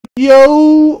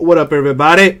Yo, what up,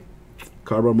 everybody?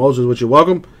 Cardboard Moses with you.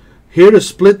 Welcome. Here to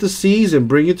split the seas and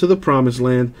bring you to the promised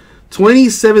land.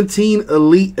 2017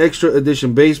 Elite Extra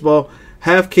Edition Baseball.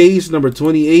 Half case number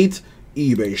 28.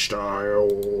 eBay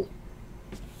style.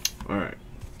 Alright.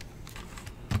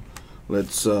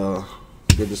 Let's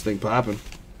get this thing popping.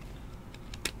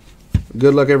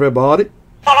 Good luck, everybody.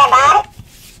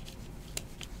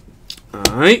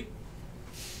 Alright.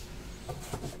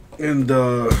 And,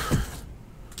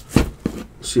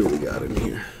 see what we got in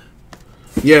here.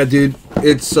 Yeah, dude,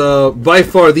 it's by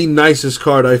far the nicest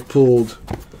card I've pulled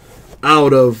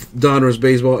out of Donruss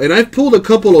Baseball. And I've pulled a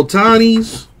couple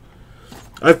Ohtanis.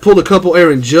 I've pulled a couple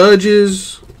Aaron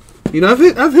Judges. You know,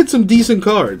 I've hit some decent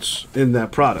cards in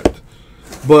that product.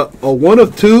 But a 1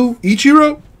 of 2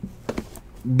 Ichiro,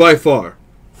 by far,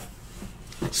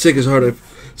 sickest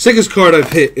card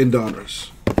I've hit in Donruss.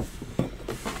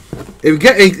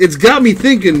 It's got me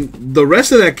thinking the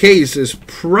rest of that case is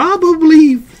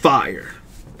probably fire.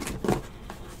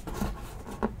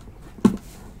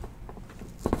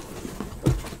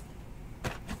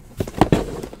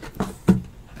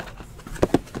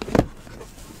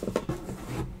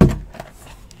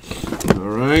 All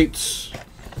right.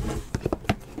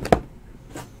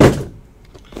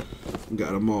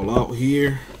 Got them all out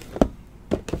here.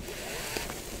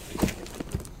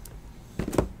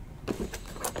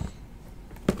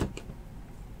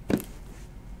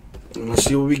 Let's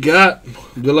see what we got.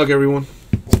 Good luck, everyone.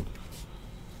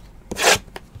 Let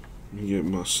me get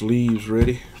my sleeves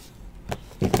ready.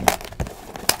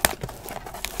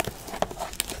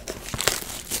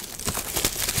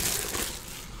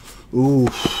 Ooh.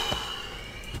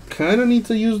 Kind of need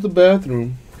to use the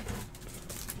bathroom.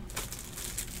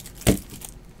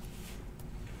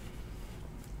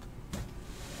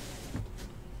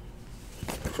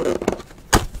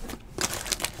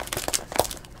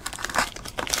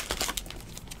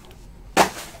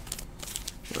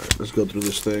 Let's go through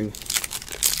this thing.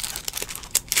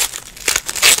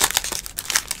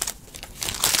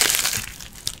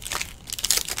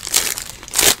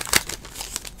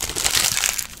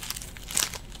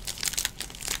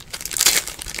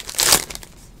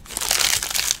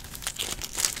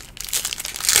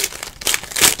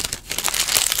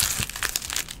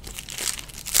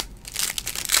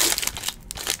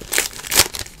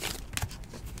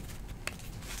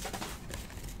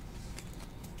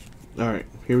 Alright,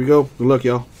 here we go. Good luck,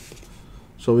 y'all.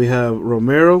 So we have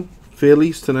Romero,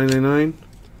 Phillies to 99.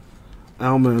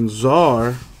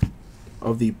 Almanzar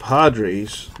of the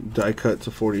Padres, die cut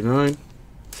to 49.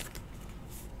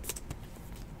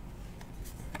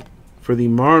 For the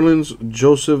Marlins,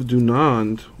 Joseph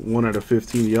Dunand, 1 out of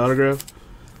 15, the autograph.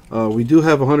 We do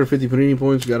have 150 Panini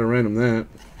points. Got to random that.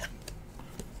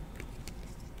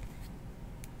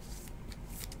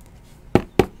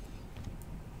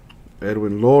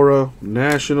 Edwin Laura,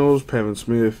 Nationals. Pavin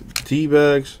Smith,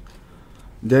 D-Bags.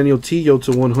 Daniel Tillo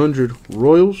to 100,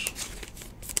 Royals.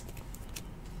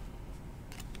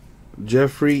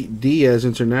 Jeffrey Diaz,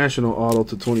 International Auto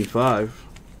to 25.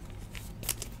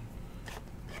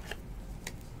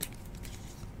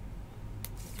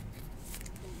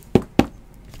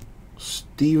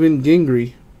 Stephen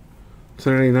Gingrey,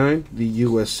 99, the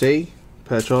USA.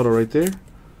 Patch auto right there.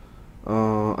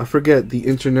 I forget the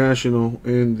International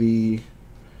and the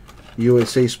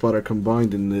USA spot are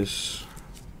combined in this.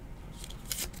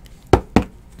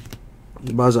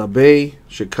 Bazabe,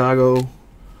 Chicago.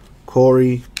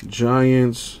 Corey,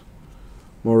 Giants.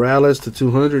 Morales to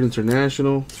 200,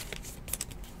 International.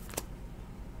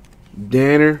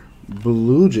 Danner,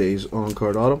 Blue Jays on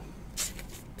card auto.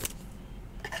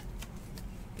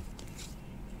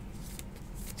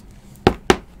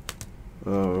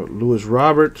 Lewis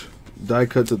Robert, die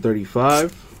cut to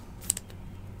 35.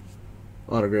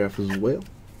 Autograph as well.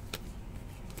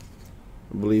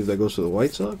 I believe that goes to the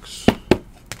White Sox.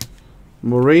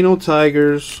 Moreno,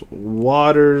 Tigers.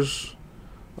 Waters,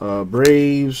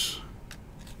 Braves.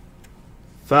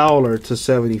 Fowler to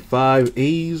 75,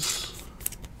 A's.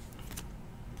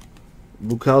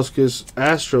 Bukowskis,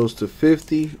 Astros to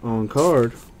 50 on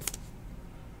card.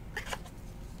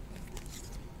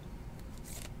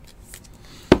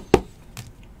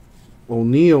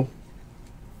 O'Neal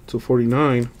to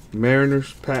 49,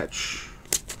 Mariners patch.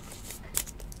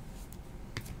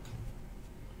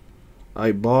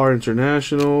 Ibar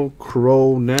International,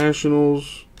 Crow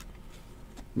Nationals.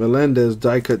 Melendez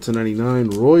die cut to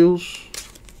 99, Royals.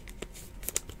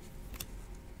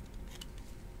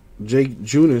 Jake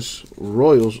Junis,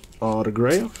 Royals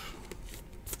autograph.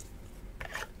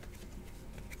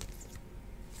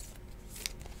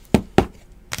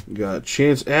 Got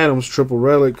Chance Adams, triple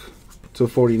relic to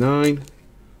 49.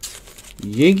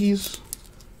 Yankees.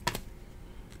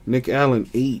 Nick Allen,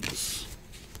 8s.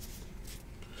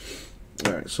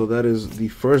 Alright, so that is the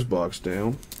first box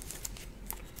down.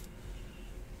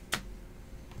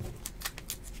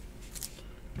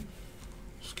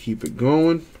 Let's keep it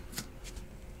going.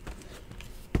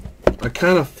 I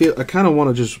kind of want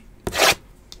to just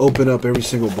open up every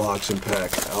single box and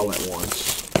pack all at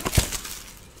once.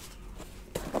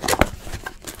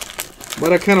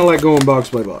 But I kind of like going box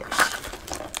by box.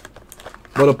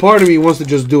 But a part of me wants to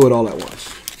just do it all at once.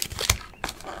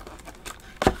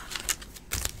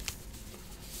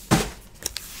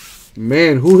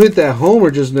 Man, who hit that homer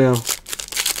just now?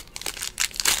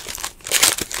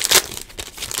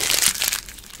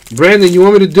 Brandon, you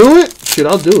want me to do it? Shit,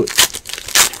 I'll do it.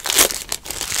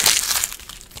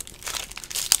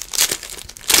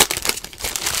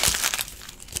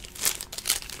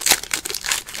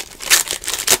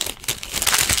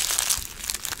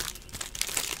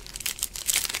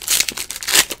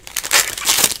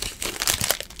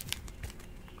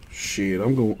 Shit,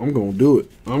 I'm gonna do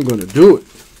it. I'm gonna do it.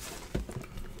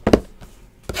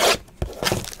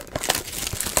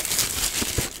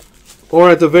 Or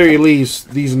at the very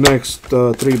least, these next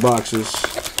 3 boxes.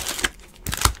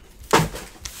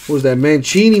 What was that?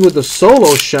 Mancini with the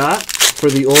solo shot for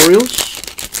the Orioles.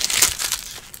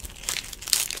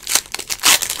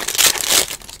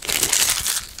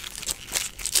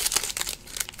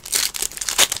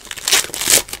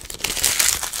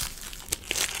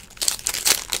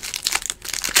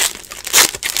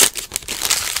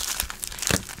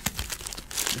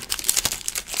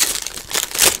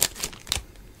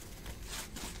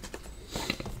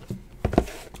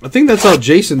 I think that's how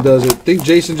Jason does it. I think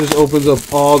Jason just opens up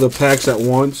all the packs at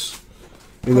once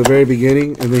in the very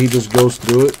beginning, and then he just goes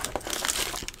through it.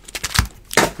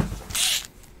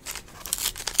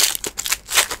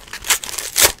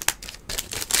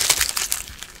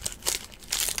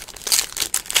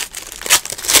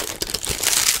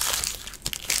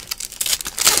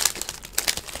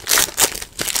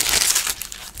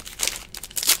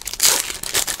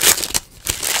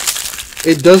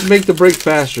 It does make the break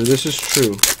faster. This is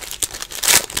true.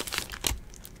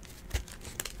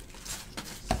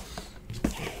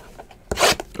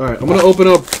 Alright, I'm going to open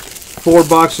up 4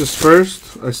 boxes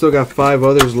first. I still got 5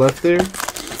 others left there.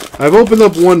 I've opened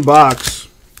up 1 box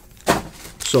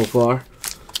so far.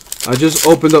 I just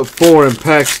opened up 4 and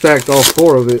stacked all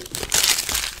 4 of it.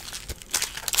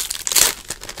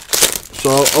 So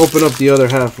I'll open up the other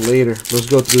half later. Let's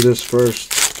go through this first.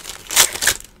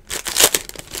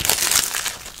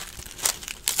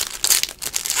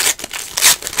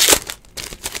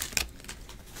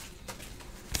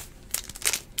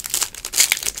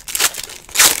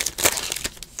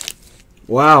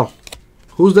 Wow.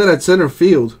 Who's that at center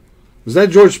field? Is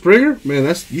that George Springer? Man,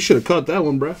 you should have caught that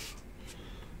one, bruh.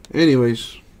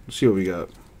 Anyways, let's see what we got.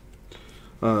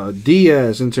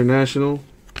 Diaz, International.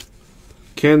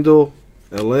 Kendall,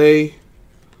 LA.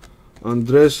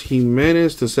 Andres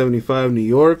Jimenez /75, New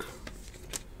York.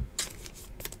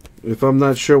 If I'm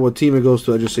not sure what team it goes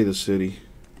to, I just say the city.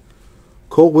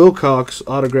 Cole Wilcox,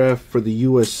 autograph for the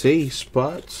USA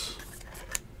spots.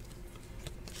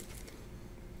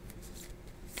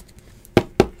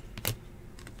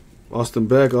 Austin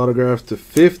Beck, autograph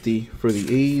 /50 for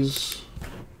the A's.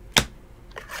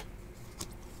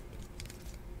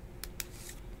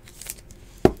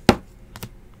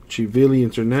 Chivilli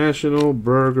International,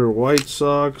 Burger White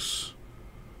Sox.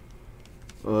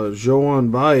 Joan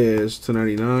Baez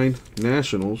 /99,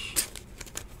 Nationals.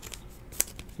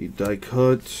 The die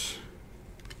cut.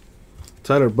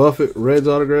 Tyler Buffett, Reds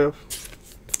autograph.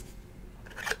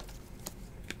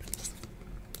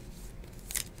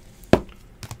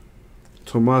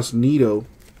 Tomas Nido,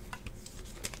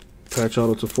 patch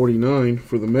auto /49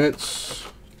 for the Mets.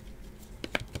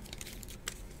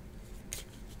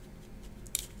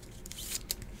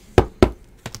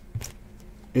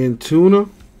 Antuna,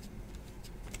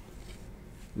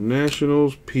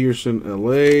 Nationals, Pearson,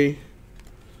 LA.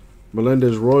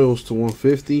 Melendez Royals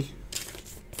 /150.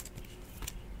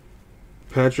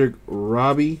 Patrick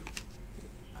Raby,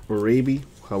 or Raby,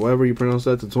 however you pronounce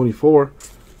that, /24.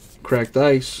 Cracked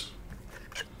ice.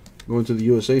 Going to the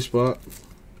USA spot.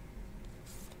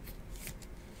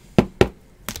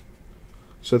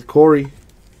 Seth Corey,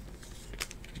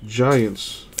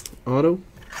 Giants auto.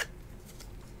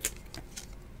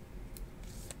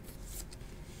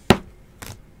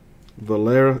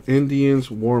 Valera Indians,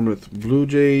 Warmouth Blue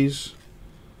Jays.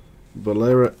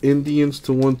 Valera Indians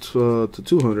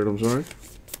 /200. I'm sorry.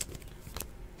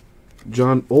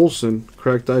 John Olsen,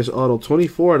 cracked ice auto,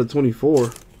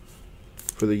 24/24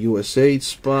 for the USA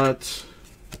spot.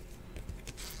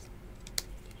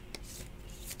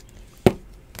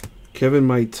 Kevin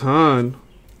Maitan,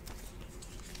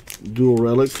 dual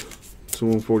relic to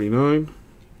 149.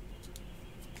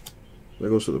 That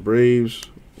goes to the Braves.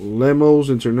 Lemos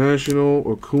International,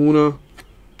 Acuna,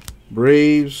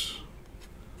 Braves.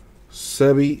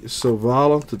 Sebi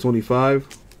Silvala to 25.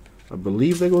 I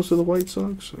believe that goes to the White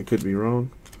Sox. I could be wrong.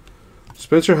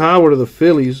 Spencer Howard of the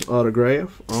Phillies,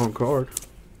 autograph on card.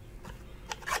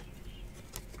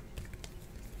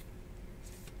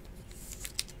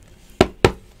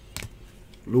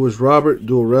 Luis Robert,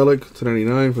 dual relic to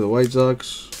 99 for the White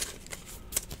Sox.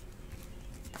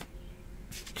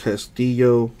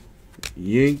 Castillo,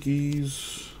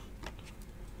 Yankees.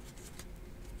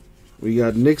 We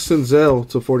got Nick Senzel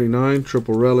to 49,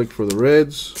 triple relic for the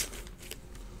Reds.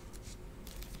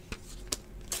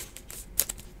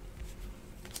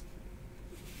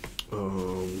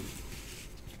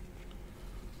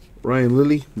 Ryan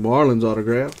Lilly, Marlins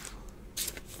autograph.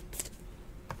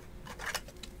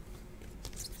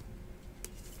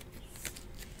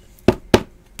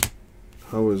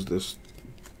 How is this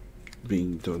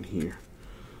being done here?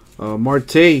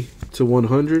 Marte to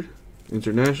 100,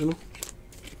 international.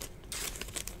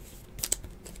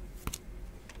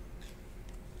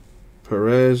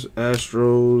 Perez,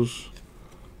 Astros,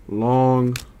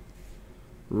 Long,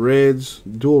 Reds,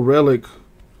 dual relic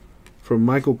from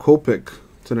Michael Kopech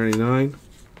to 99,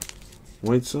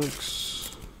 White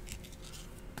Sox.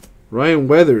 Ryan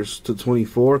Weathers to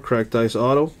 24, cracked ice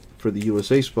auto for the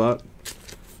USA spot.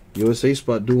 USA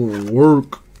spot doing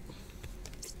work.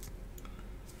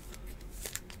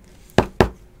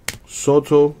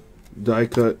 Soto, die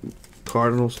cut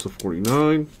Cardinals to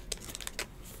 49.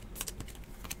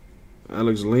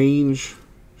 Alex Lange,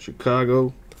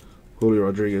 Chicago. Julio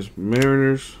Rodriguez,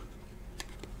 Mariners.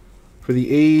 For the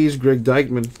A's, Greg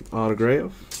Deichmann,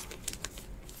 autograph.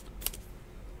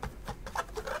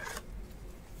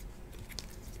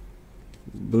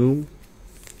 Boom.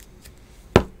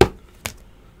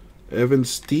 Evan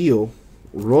Steele,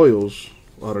 Royals,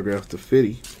 autograph to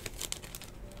 50.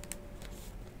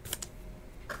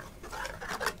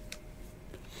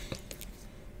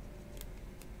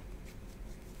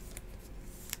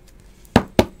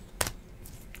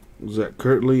 Zach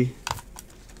Kirtley,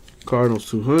 Cardinals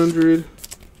 200.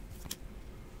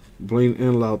 Blaine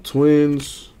Enlow,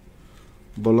 Twins.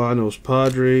 Bolanos,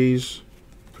 Padres.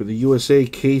 For the USA,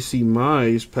 Casey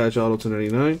Mize, patch auto to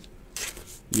 99.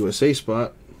 USA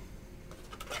spot.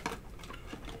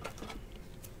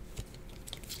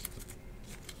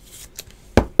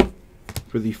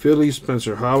 For the Phillies,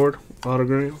 Spencer Howard,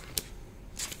 autograph.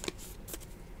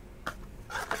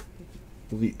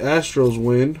 The Astros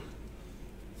win.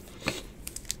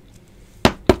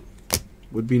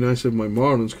 Would be nice if my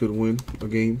Marlins could win a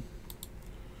game.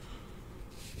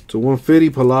 To 150,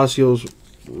 Palacios,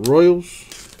 Royals.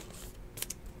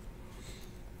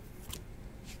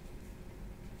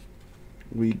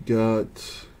 We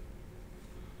got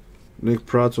Nick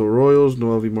Prato, Royals.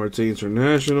 Noelvi Marte,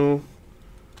 International.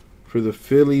 For the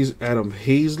Phillies, Adam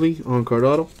Hazley on card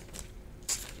auto.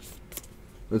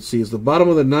 Let's see. It's the bottom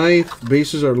of the ninth.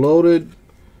 Bases are loaded.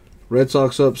 Red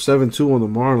Sox up 7-2 on the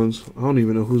Marlins. I don't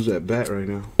even know who's at bat right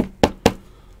now.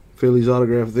 Phillies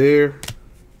autograph there.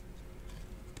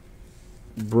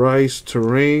 Bryce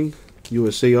Terang,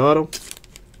 USA auto.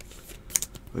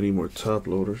 I need more top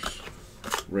loaders.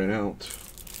 Ran out.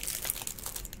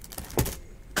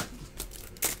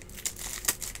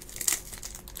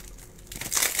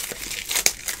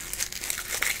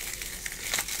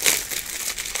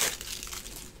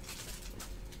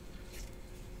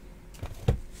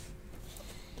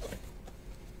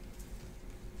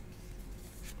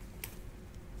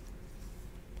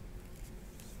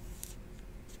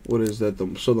 What is that?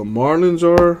 So the Marlins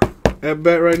are at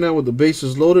bat right now with the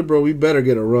bases loaded, bro. We better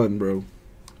get a run, bro.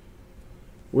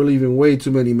 We're leaving way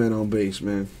too many men on base,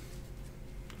 man.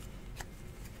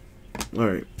 All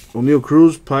right. O'Neal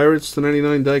Cruz, Pirates to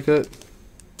 99 die cut.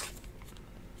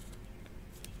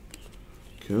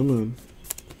 Come on.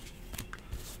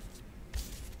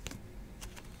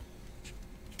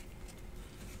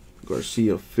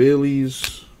 Garcia,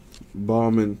 Phillies.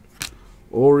 Bauman,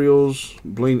 Orioles.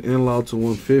 Blaine Enlow to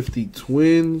 150,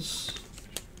 Twins.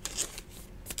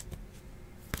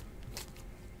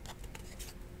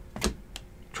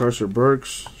 Charcer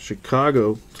Burks,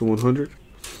 Chicago to 100.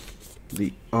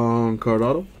 The on-card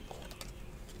auto.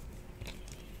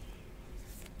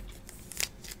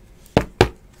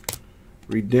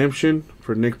 Redemption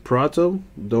for Nick Prato.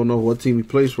 Don't know what team he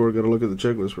plays for. Got to look at the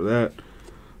checklist for that.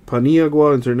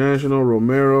 Paniagua, International.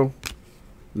 Romero,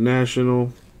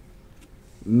 National.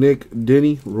 Nick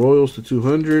Denny, Royals to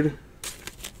 200.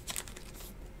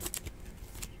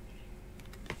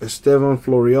 Esteban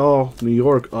Florial, New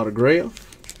York autograph.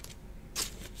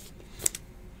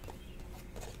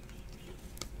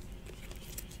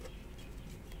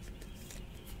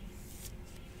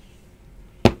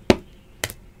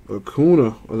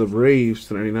 Acuna of the Braves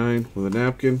to 99 with a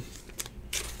napkin.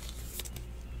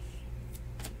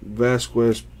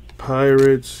 Vasquez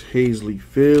Pirates, Hazley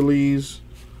Phillies,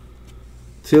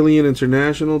 Tillian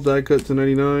International die cut to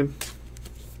 99.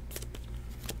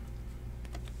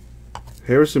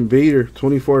 Harrison Bader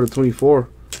 24 to 24,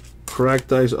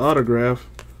 cracked ice autograph.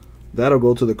 That'll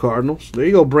go to the Cardinals. There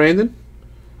you go, Brandon.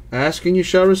 Ask and you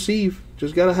shall receive.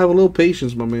 Just gotta have a little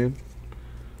patience, my man.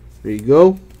 There you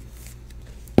go.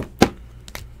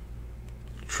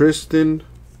 Tristan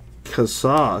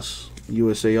Casas,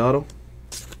 USA Auto.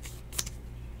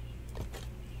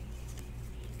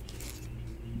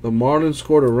 The Marlins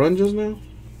scored a run just now.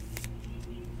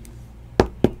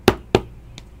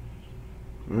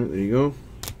 Alright, there you go.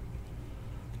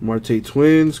 Marte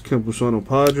Twins, Campusano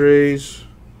Padres.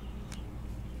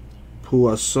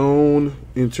 Puason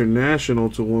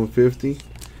International to 150.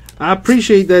 I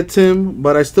appreciate that, Tim,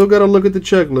 but I still got to look at the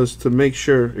checklist to make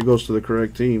sure it goes to the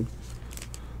correct team.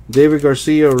 David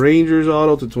Garcia, Rangers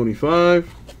auto to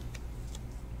 25.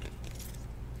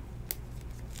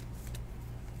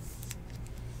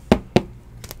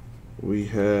 We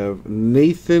have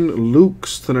Nathan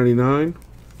Lukes to 99.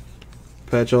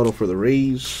 Patch auto for the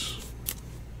Rays.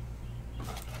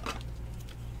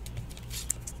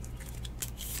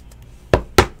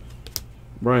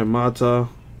 Brian Mata,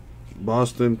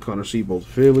 Boston. Connor Seabold,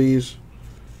 Phillies.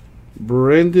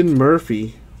 Brendan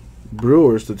Murphy,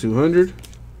 Brewers to 200.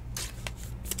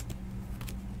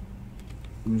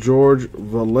 George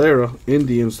Valera,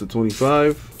 Indians to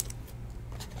 25.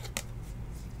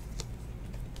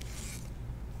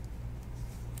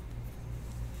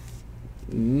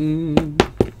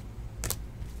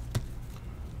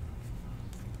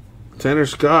 Tanner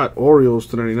Scott, Orioles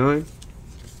to 99.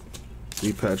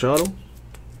 Repatch auto.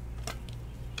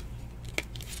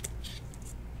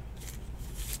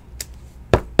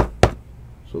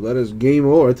 So that is game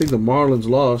over. I think the Marlins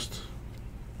lost.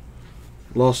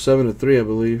 Lost 7-3, I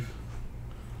believe.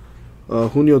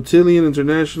 Junio Tillian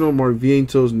International, Mark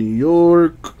Vientos, New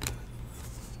York.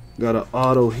 Got an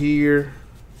auto here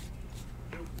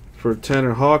for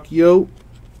Tanner Hawkyo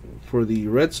for the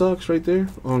Red Sox right there.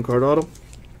 On card auto.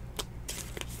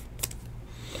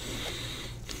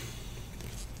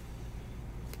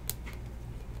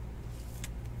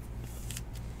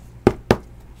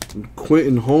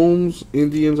 Quentin Holmes,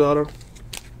 Indians auto.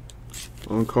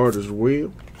 On card as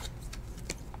well.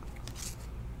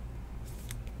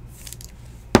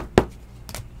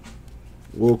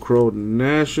 Will Crow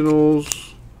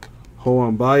Nationals.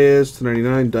 Juan Baez to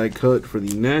 99 die cut for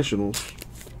the Nationals.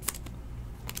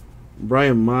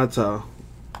 Brian Mata,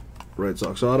 Red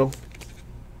Sox auto.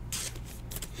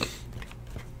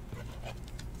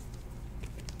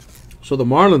 So the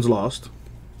Marlins lost.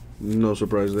 No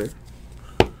surprise there.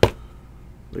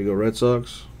 There you go, Red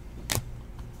Sox.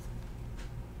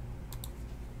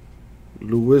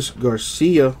 Luis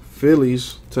Garcia,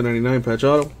 Phillies, 1099 patch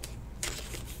auto.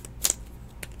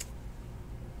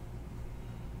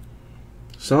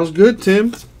 Sounds good,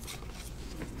 Tim.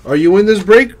 Are you in this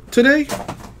break today?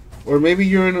 Or maybe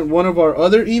you're in one of our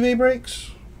other eBay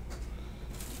breaks?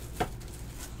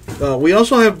 We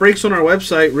also have breaks on our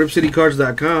website,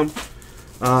 ripcitycards.com.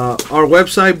 Our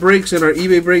website breaks and our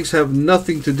eBay breaks have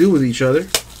nothing to do with each other.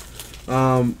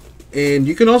 And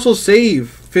you can also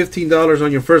save $15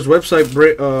 on your first website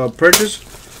purchase.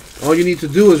 All you need to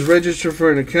do is register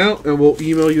for an account and we'll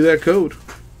email you that code.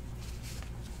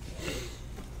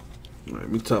 All right,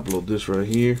 let me top load this right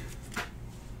here.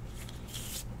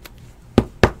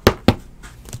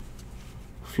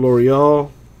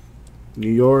 Florial, New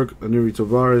York, Anuri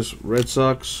Tavares, Red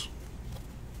Sox.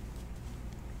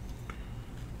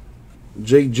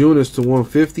 Jake Junis to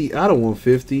 150, out of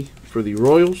 150 for the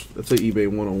Royals. That's an eBay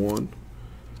 101.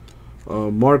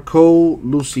 Marco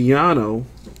Luciano,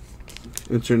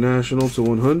 International to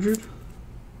 100.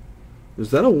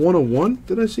 Is that a 101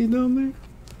 that I see down there?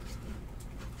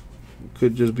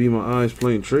 Could just be my eyes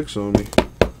playing tricks on me.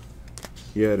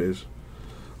 Yeah, it is.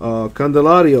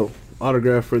 Candelario,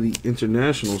 autograph for the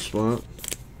International spot.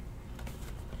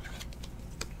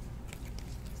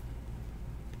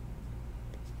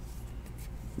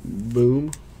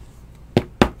 Boom.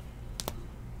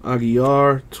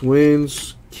 Aguilar,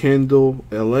 Twins, Kendall,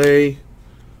 LA.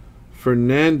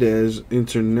 Fernandez,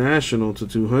 International to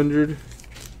 200.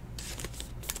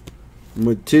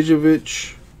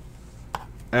 Matijevic,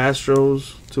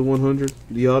 Astros to 100,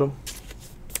 the auto.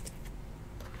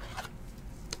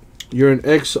 You're an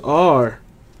XR.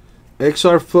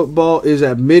 XR football is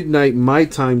at midnight my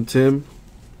time, Tim.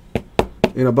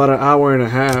 In about an hour and a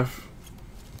half.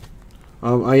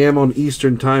 I am on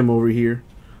Eastern time over here.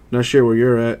 Not sure where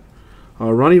you're at.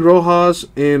 Ronnie Rojas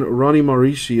and Ronnie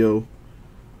Mauricio.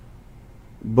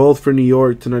 Both for New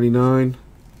York to 99.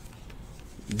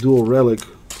 Dual relic.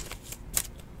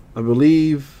 I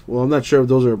believe, well, I'm not sure if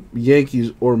those are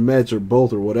Yankees or Mets or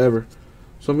both or whatever.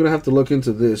 So I'm going to have to look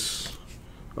into this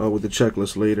with the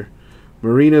checklist later.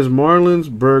 Marinas,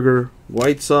 Marlins, Berger,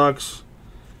 White Sox,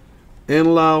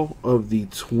 Enlau of the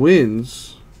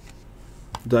Twins.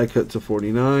 Die cut to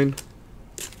 49.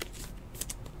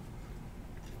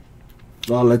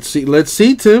 Let's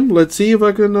see, Tim. Let's see if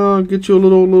I can get you a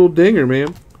little dinger,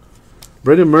 man.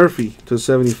 Brendan Murphy to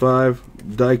 75.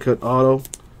 Die cut auto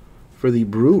for the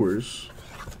Brewers.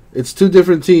 It's two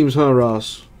different teams, huh,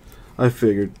 Ross? I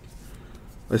figured.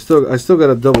 I still got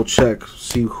to double check,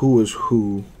 see who is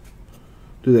who.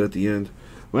 Do that at the end.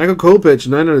 Michael Kopech,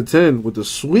 9 out of 10 with the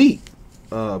sweet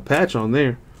patch on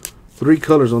there. 3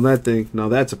 colors on that thing. Now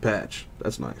that's a patch.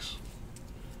 That's nice.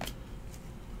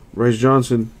 Bryce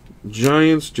Johnson,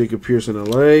 Giants. Jacob Pearson,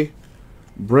 LA.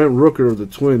 Brent Rooker of the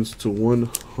Twins to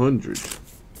 100.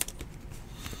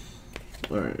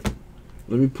 All right.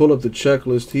 Let me pull up the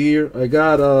checklist here. I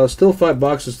got still 5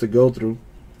 boxes to go through.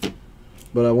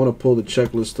 But I want to pull the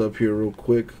checklist up here real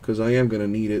quick because I am going to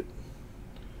need it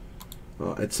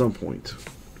at some point.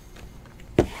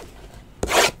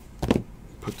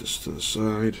 Put this to the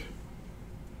side.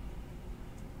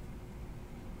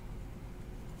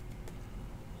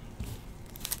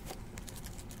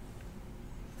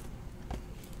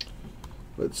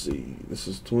 Let's see. This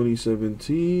is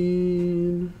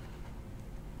 2017.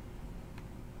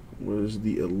 What is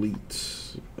the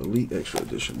Elite Extra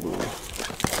Edition movie?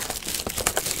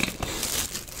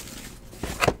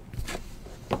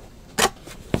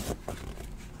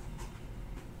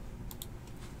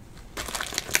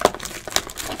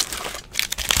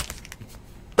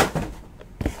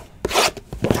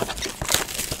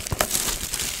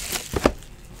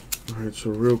 Alright,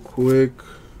 so real quick.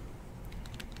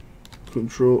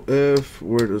 Control F.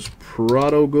 Where does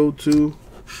Prado go to?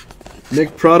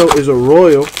 Nick Prado is a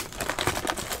Royal.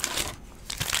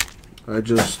 I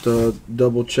just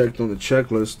double checked on the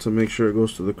checklist to make sure it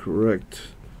goes to the correct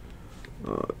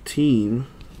team.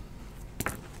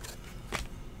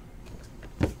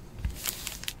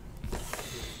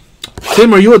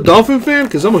 Tim, are you a Dolphin fan?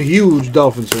 Because I'm a huge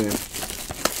Dolphins fan.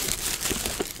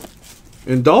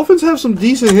 And Dolphins have some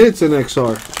decent hits in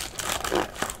XR.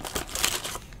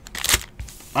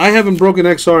 I haven't broken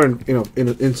XR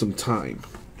in some time.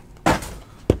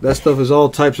 That stuff is all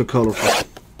types of colorful.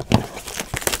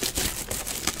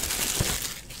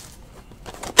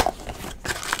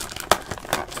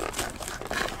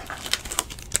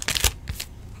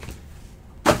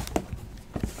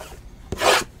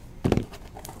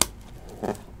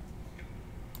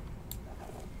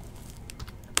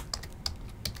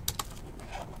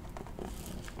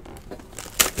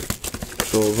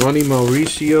 So Ronnie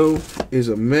Mauricio is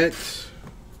a Met.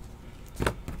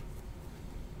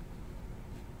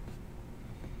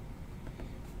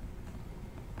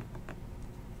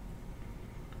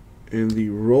 And the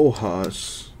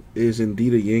Rojas is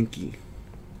indeed a Yankee.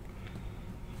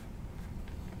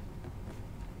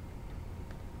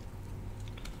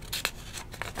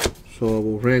 So I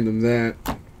will random that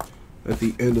at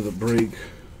the end of the break.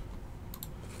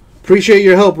 Appreciate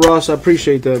your help, Ross. I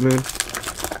appreciate that, man.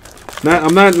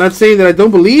 I'm not saying that I don't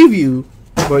believe you,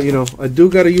 but you know, I do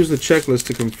got to use the checklist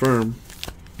to confirm.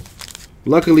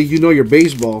 Luckily, you know your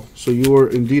baseball, so you were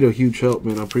indeed a huge help,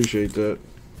 man. I appreciate that.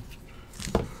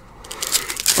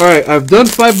 All right, I've done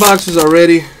 5 boxes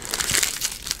already.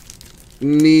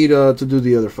 Need to do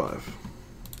the other 5.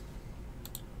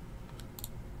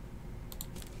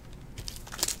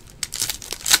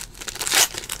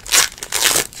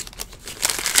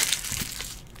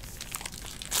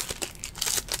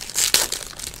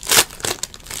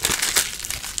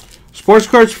 Sports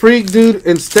Cards Freak, dude,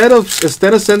 instead of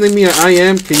sending me an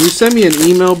IM, can you send me an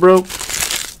email, bro?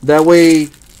 That way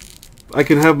I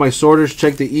can have my sorters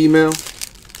check the email.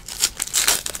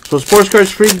 So Sports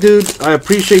Cards Freak, dude, I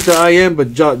appreciate the IM,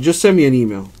 but just send me an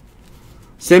email.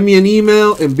 Send me an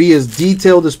email and be as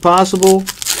detailed as possible,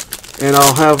 and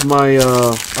I'll have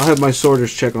my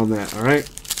sorters check on that, all right?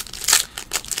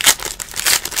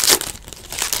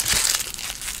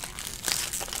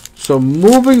 So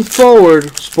moving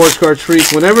forward, Sports Card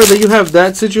Freak, whenever you have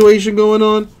that situation going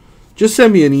on, just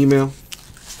send me an email,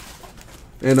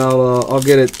 and I'll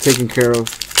get it taken care of.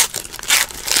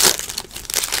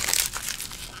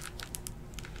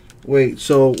 Wait,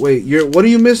 so wait, what are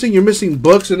you missing? You're missing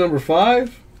Bucks at number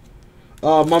 5?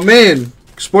 My man,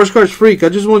 Sports Cards Freak, I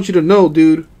just want you to know,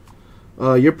 dude,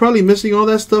 you're probably missing all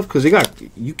that stuff because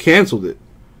you canceled it.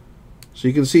 So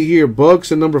you can see here,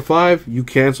 Bucks at number 5, you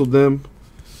canceled them.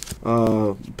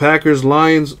 Packers,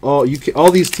 Lions, all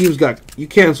these teams you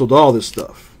canceled all this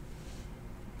stuff.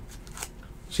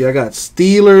 See, I got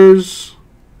Steelers,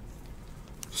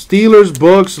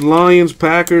 Bucks, Lions,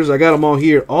 Packers. I got them all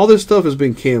here. All this stuff has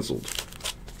been canceled.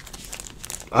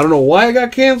 I don't know why it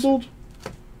got canceled,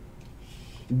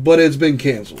 but it's been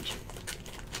canceled.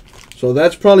 So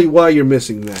that's probably why you're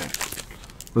missing that.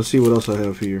 Let's see what else I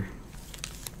have here.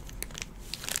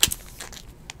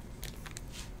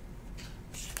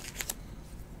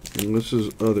 And this is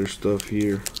other stuff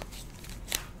here.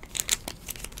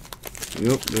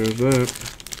 Yep, there's that.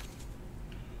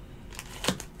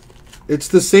 It's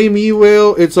the same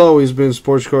email. It's always been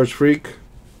Sports Cards Freak.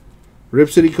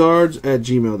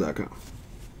 RipCityCards@gmail.com.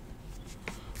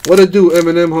 What it do,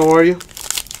 Eminem? How are you?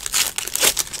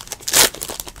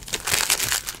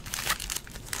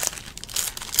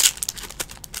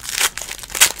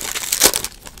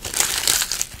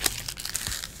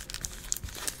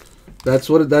 That's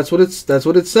what it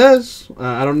says.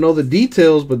 I don't know the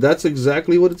details, but that's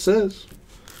exactly what it says.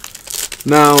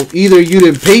 Now, either you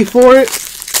didn't pay for it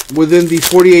within the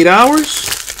 48 hours,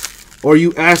 or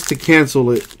you asked to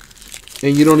cancel it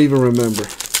and you don't even remember.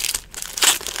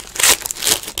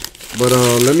 But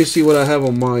let me see what I have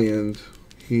on my end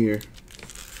here.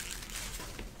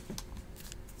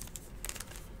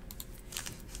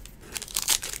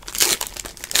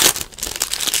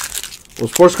 Well,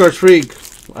 Sports Cards Freak,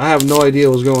 I have no idea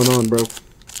what's going on, bro.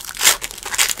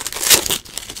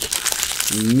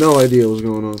 No idea what's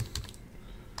going on.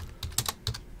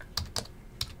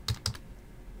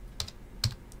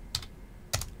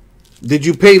 Did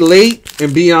you pay late?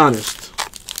 And be honest.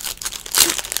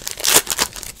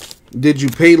 Did you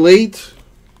pay late?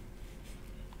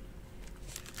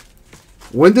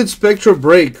 When did Spectra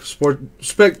break?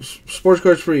 Sports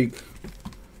Cards Freak.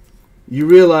 You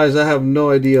realize I have no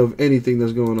idea of anything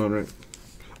that's going on, right?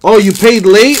 Oh, you paid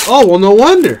late? Oh, well, no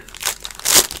wonder.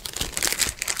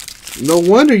 No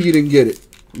wonder you didn't get it.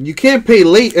 You can't pay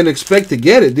late and expect to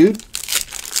get it, dude.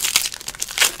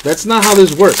 That's not how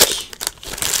this works.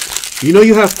 You know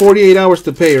you have 48 hours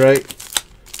to pay, right?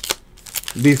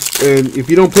 And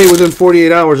if you don't pay within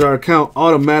 48 hours, our account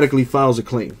automatically files a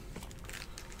claim.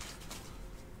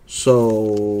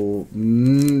 So,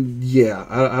 yeah,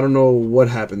 I don't know what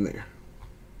happened there.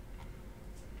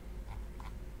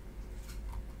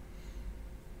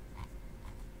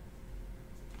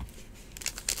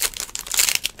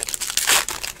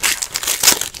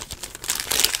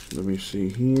 Let me see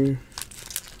here.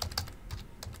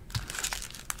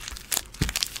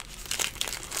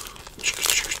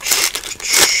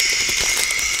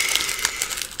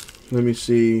 Let me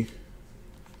see.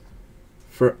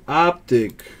 For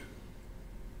Optic,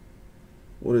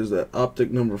 what is that?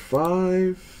 Optic number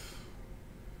 5.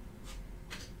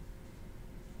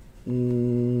 Let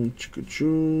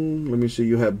me see.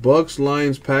 You have Bucks,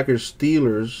 Lions, Packers,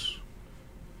 Steelers.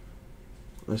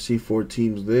 I see 4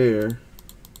 teams there.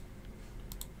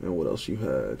 And what else you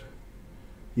had?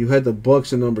 You had the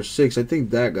Bucks in number 6. I think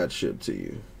that got shipped to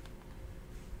you.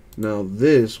 Now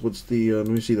this, what's the, let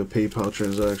me see the PayPal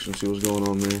transaction, see what's going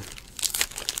on there.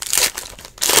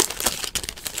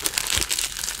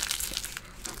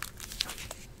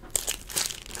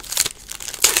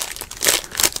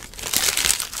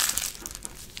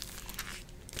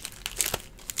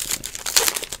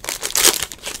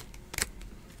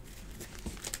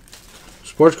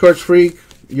 Sports Cards Freak,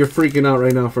 you're freaking out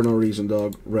right now for no reason,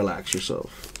 dog. Relax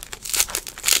yourself.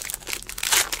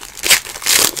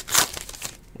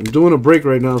 I'm doing a break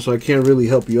right now, so I can't really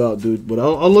help you out, dude. But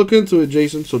I'll look into it,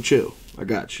 Jason, so chill. I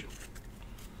got you.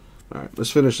 All right,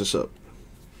 let's finish this up.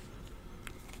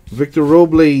 Victor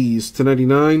Robles,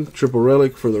 1099, triple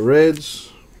relic for the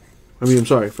Reds. I'm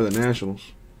sorry, for the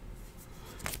Nationals.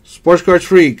 Sports Cards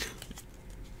Freak,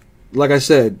 like I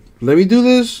said, let me do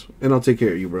this, and I'll take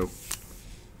care of you, bro.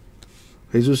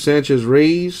 Jesus Sanchez,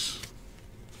 Rays.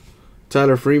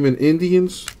 Tyler Freeman,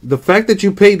 Indians. The fact that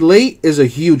you paid late is a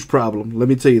huge problem. Let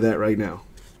me tell you that right now.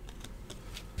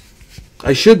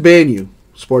 I should ban you,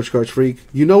 Sports Cards Freak.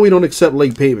 You know we don't accept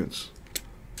late payments.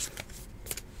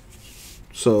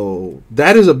 So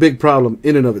that is a big problem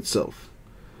in and of itself.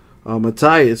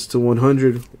 Matthias to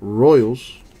 100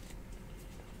 Royals.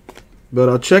 But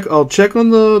I'll check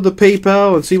on the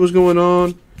PayPal and see what's going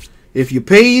on. If you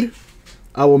paid,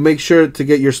 I will make sure to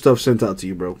get your stuff sent out to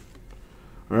you, bro.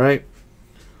 All right.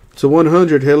 To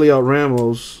 100, Heliot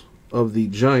Ramos, of the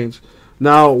Giants.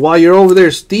 Now, while you're over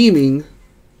there steaming,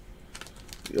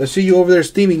 I see you over there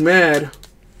steaming mad.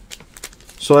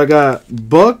 So I got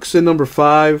Bucks at number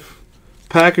 5,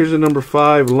 Packers at number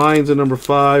 5, Lions at number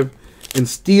 5, and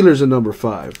Steelers at number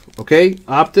 5. Okay?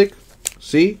 Optic.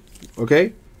 See?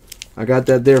 Okay? I got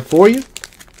that there for you.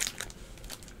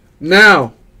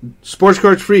 Now, Sports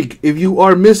Cards Freak, if you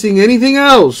are missing anything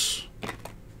else,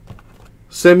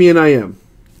 send me an IM.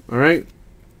 Alright?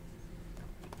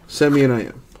 Send me an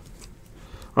IM.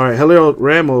 Alright, Helio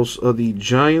Ramos of the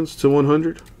Giants to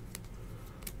 100.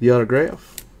 The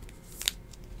autograph.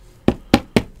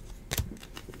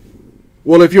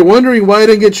 Well, if you're wondering why it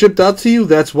didn't get shipped out to you,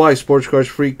 that's why, Sports Cards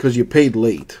Freak, because you paid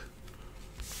late.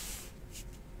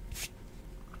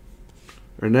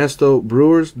 Ernesto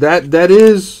Brewers.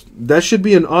 That should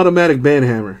be an automatic ban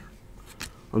hammer.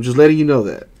 I'm just letting you know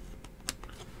that.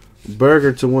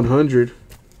 Berger to 100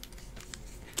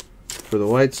 for the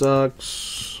White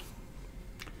Sox.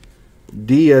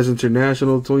 Diaz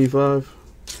International 25.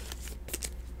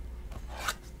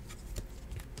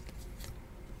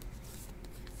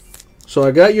 So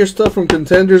I got your stuff from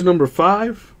Contenders number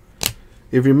 5.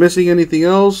 If you're missing anything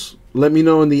else, let me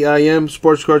know in the IM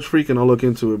Sports Cards Freak and I'll look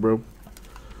into it, bro.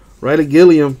 Riley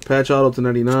Gilliam, patch auto to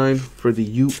 99 for the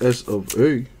US of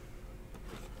A.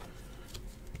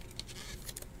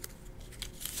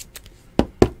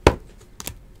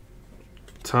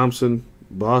 Thompson,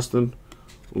 Boston.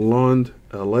 Lund,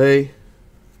 LA.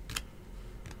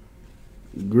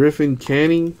 Griffin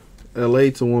Canning, LA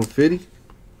to 150.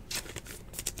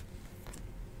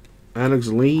 Alex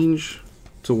Lange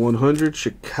to 100,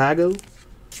 Chicago.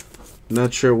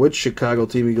 Not sure which Chicago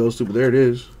team he goes to, but there it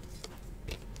is.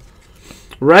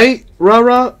 Right,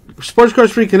 rah. Sports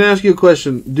Cards Freak, can I ask you a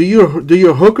question? Do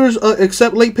your hookers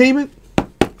accept late payment?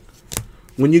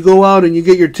 When you go out and you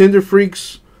get your Tinder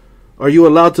freaks, are you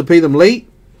allowed to pay them late?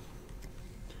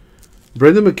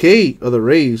 Brendan McKay of the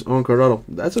Rays on Colorado.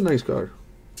 That's a nice card.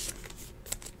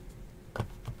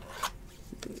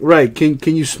 Right, can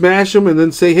you smash them and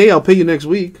then say, hey, I'll pay you next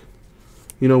week?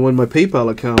 You know, when my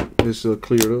PayPal account is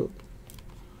cleared up.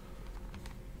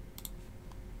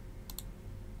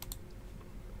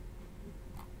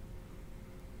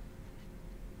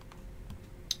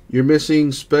 You're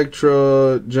missing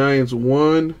Spectra Giants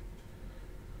 1.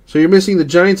 So you're missing the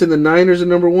Giants and the Niners at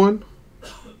number 1?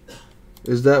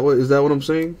 Is that what I'm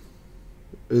saying?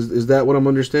 Is that what I'm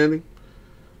understanding?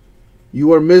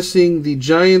 You are missing the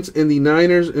Giants and the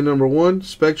Niners in number 1,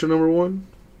 Spectra number 1.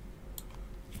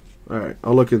 All right,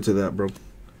 I'll look into that, bro.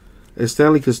 And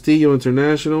Stanley Castillo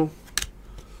International,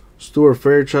 Stuart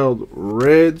Fairchild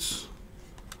Reds,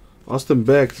 Austin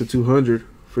Beck to 200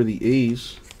 for the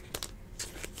A's.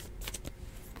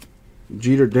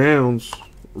 Jeter Downs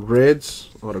Reds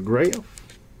autograph.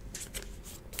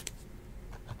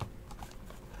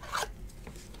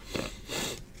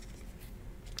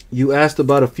 You asked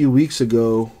about a few weeks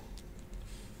ago.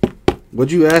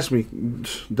 What'd you ask me?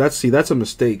 That's a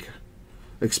mistake.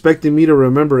 Expecting me to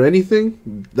remember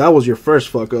anything? That was your first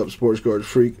fuck up, Sports Cards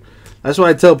Freak. That's why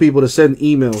I tell people to send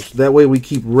emails. That way we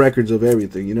keep records of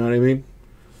everything. You know what I mean?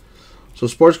 So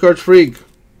Sports Cards Freak,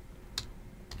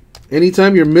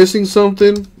 anytime you're missing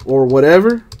something or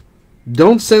whatever,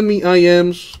 don't send me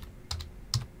IMs.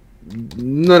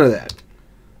 None of that.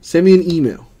 Send me an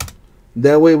email.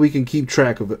 That way we can keep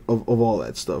track of all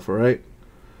that stuff, alright?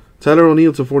 Tyler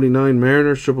O'Neill to 49,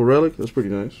 Mariners, triple relic. That's pretty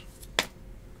nice.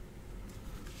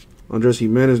 Andres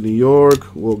Jimenez, New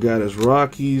York. Will Gaddis,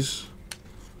 Rockies.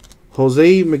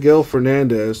 Jose Miguel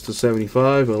Fernandez to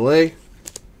 75, LA.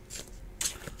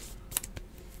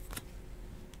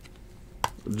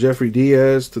 Jeffrey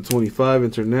Diaz to 25,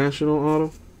 International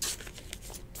auto.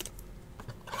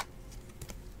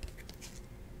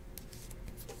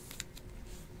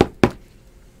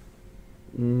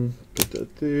 Put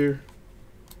that there.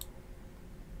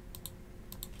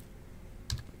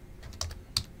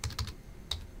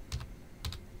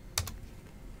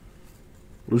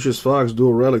 Lucius Fox,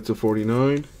 dual relic to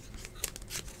 49.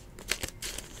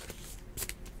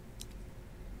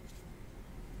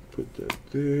 Put that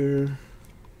there.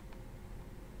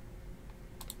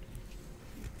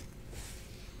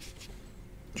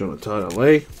 Jonathan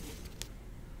LA.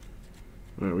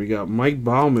 Alright, we got Mike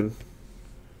Bauman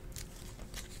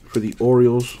for the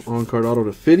Orioles on card auto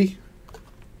to 50.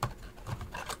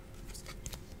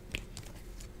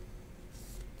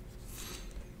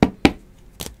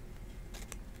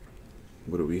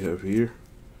 What do we have here?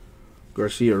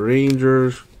 Garcia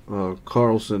Rangers,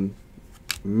 Carlson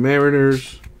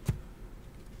Mariners,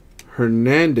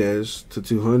 Hernandez to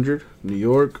 200, New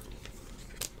York.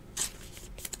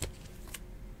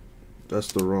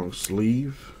 That's the wrong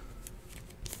sleeve.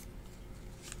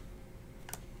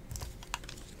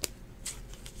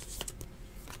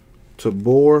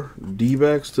 Tabor,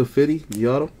 D-backs to 50, the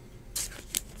auto.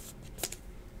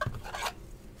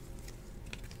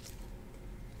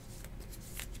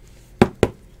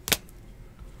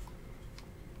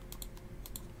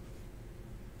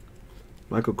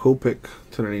 Michael Kopech,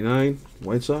 299,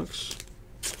 White Sox.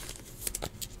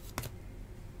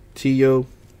 Tio,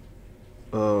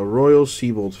 Royals,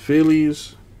 Seabold,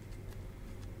 Phillies.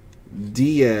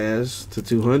 Diaz to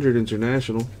 200,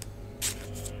 International.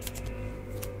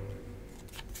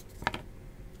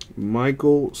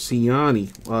 Michael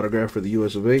Ciani, autograph for the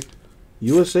US of A.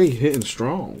 USA hitting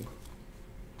strong.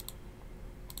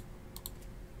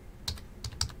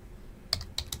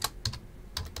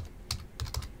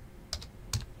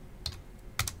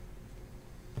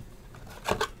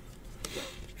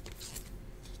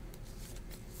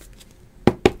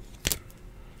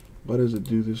 Why does it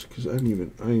do this? Because I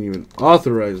didn't even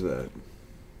authorize that.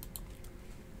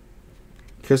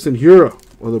 Keston Hura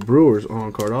of the Brewers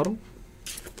on card auto.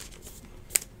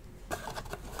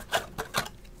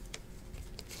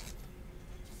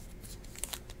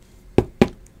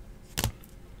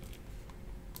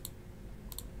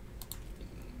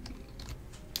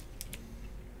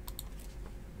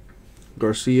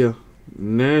 Garcia,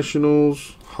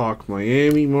 Nationals. Hawk,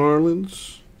 Miami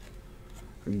Marlins.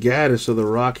 Gaddis of the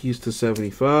Rockies to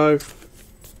 75.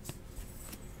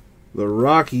 The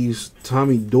Rockies,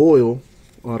 Tommy Doyle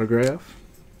autograph.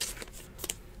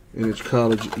 And it's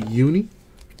college uni.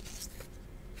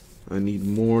 I need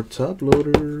more top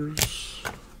loaders.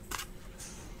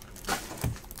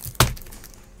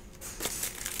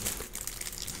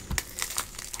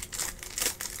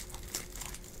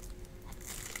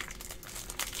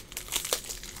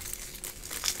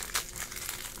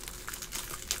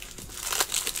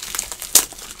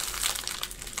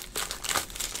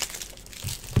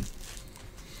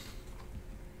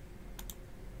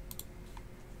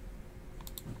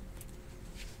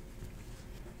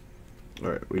 All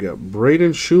right, we got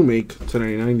Braden Shoemake,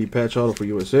 1090 patch auto for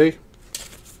USA.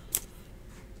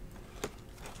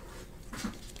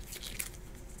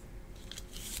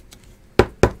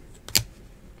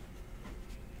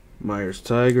 Myers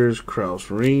Tigers, Krause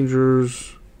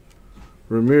Rangers,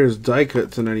 Ramirez die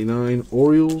cut to 99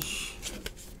 Orioles.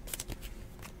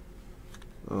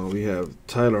 We have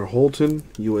Tyler Holton,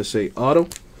 USA auto.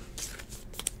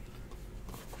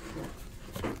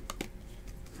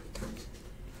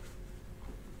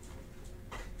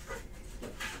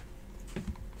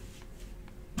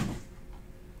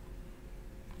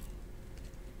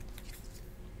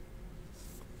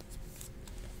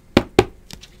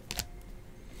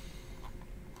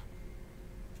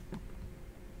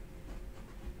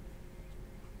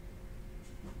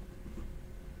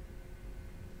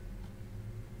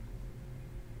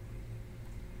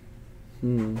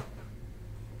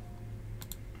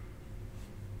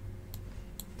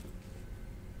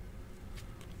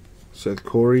 Seth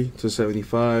Corey to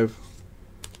 75.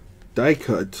 Die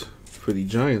cut for the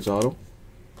Giants auto.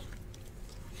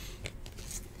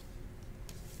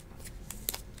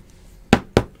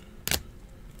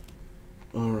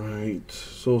 Alright.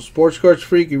 So Sports Cards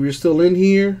Freak, if you're still in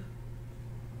here,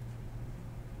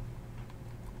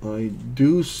 I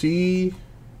do see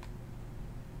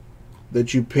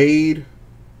that you paid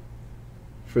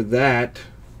for that.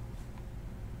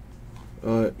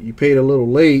 You paid a little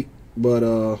late, but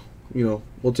you know,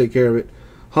 we'll take care of it.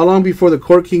 How long before the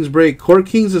Court Kings break? Court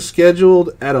Kings is scheduled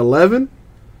at 11,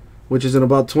 which is in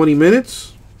about 20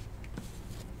 minutes.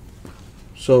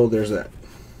 So there's that.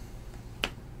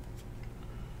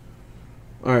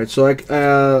 All right,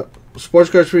 so Sports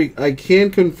Cards Freak, I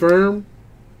can confirm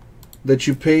that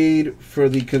you paid for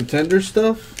the contender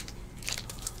stuff.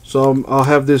 So I'll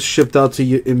have this shipped out to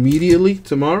you immediately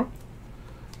tomorrow.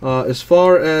 As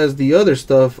far as the other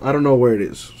stuff, I don't know where it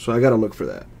is, so I gotta look for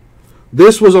that.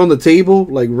 This was on the table,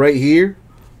 like right here,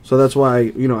 so that's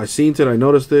why I seen it, I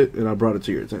noticed it, and I brought it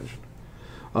to your attention.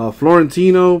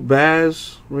 Florentino,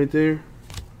 Baz, right there.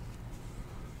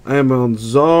 I am on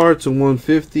Czar to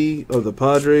 150 of the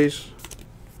Padres.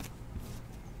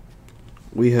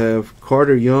 We have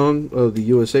Carter Young of the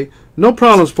USA. No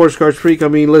problem, Sports Cards Freak. I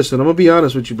mean, listen, I'm gonna be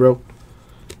honest with you, bro.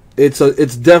 It's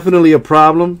definitely a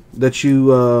problem that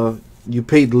you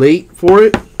paid late for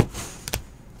it.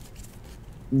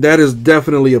 That is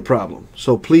definitely a problem.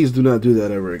 So please do not do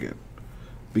that ever again.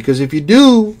 Because if you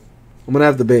do, I'm gonna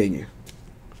have to ban you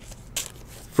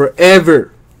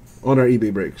forever on our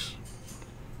eBay breaks.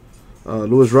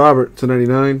 Lewis Robert to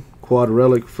 99 quad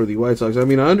relic for the White Sox. I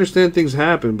mean, I understand things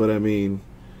happen, but I mean,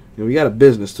 we got a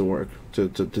business to work. to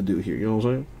do here. You know what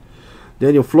I'm saying?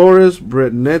 Daniel Flores,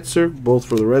 Brett Netzer, both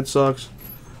for the Red Sox.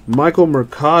 Michael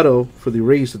Mercado for the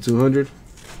Rays to 200.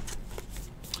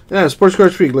 Yeah, Sports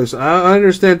Cards Freak. Listen, I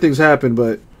understand things happen,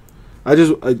 but I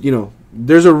just, you know,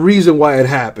 there's a reason why it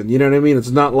happened. You know what I mean? It's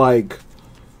not like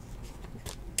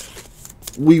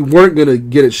we weren't going to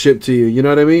get it shipped to you. You know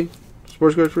what I mean?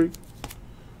 Sports Cards Freak.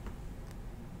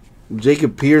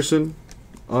 Jacob Pearson,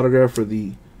 autograph for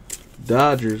the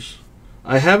Dodgers.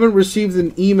 I haven't received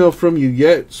an email from you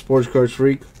yet, Sports Cards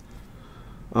Freak.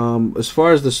 As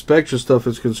far as the Spectra stuff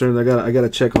is concerned, I gotta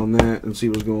check on that and see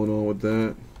what's going on with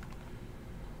that.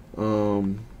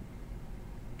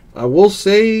 I will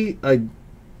say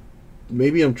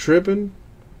maybe I'm tripping,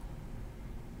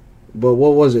 but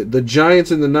what was it? The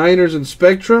Giants and the Niners and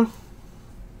Spectra?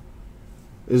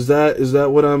 Is that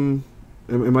what am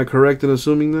I correct in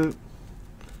assuming that?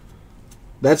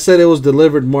 That said it was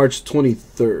delivered March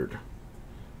 23rd.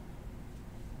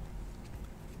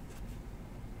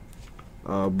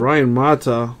 Brian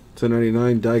Mata,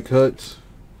 1099 die cut.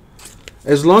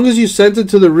 As long as you sent it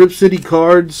to the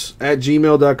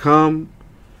ripcitycards@gmail.com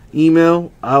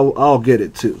email, I'll get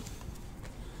it too.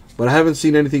 But I haven't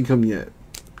seen anything come yet.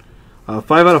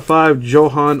 5 out of 5,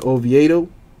 Johan Oviedo,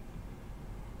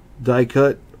 die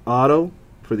cut auto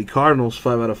for the Cardinals.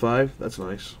 5 out of 5. That's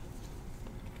nice.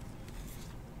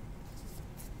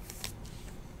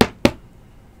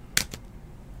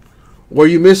 Were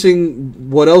you missing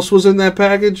what else was in that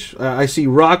package? I see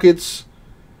Rockets,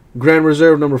 Grand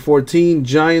Reserve number 14,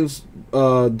 Giants,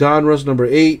 Donruss number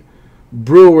 8,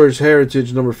 Brewers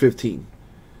Heritage number 15.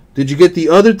 Did you get the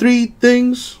other 3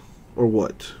 things or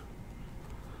what?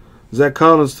 Zach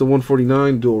Collins to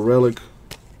 149, dual relic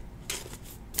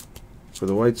for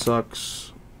the White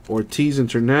Sox. Ortiz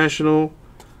International,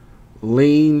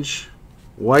 Lange,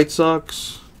 White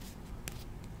Sox.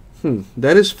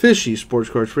 That is fishy,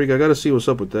 Sports Cards Freak. I got to see what's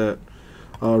up with that.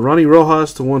 Ronnie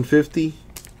Rojas to 150.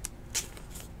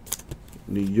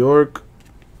 New York.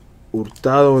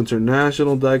 Hurtado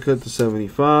International die cut to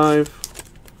 75.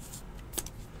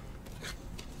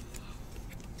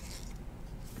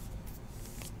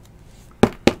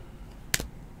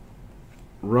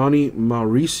 Ronnie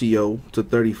Mauricio to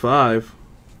 35.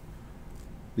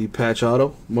 The patch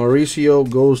auto. Mauricio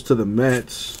goes to the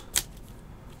Mets.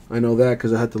 I know that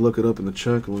because I had to look it up in the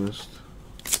checklist.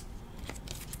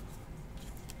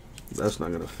 That's not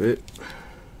going to fit.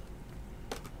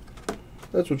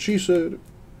 That's what she said.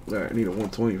 Alright, I need a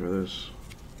 120 for this.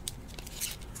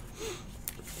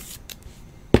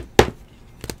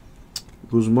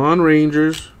 Guzman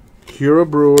Rangers, Cura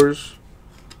Brewers,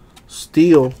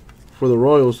 Steele for the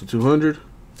Royals to 200.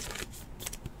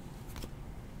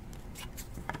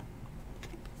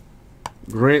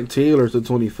 Grant Taylor to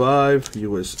 25,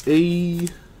 USA.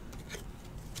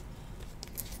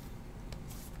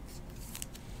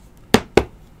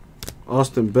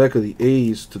 Austin Beck of the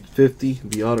A's to 50,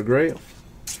 the autograph.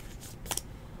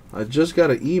 I just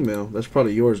got an email. That's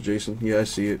probably yours, Jason. Yeah, I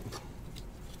see it.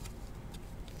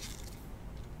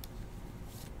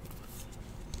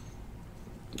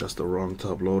 That's the wrong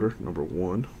top loader, number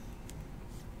 1.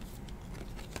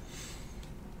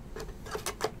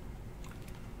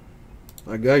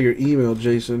 I got your email,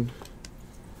 Jason.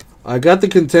 I got the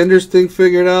contenders thing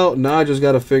figured out. Now I just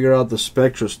got to figure out the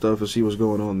Spectra stuff and see what's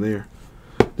going on there.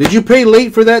 Did you pay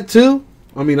late for that too?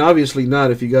 I mean, obviously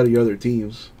not if you got your other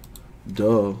teams.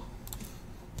 Duh.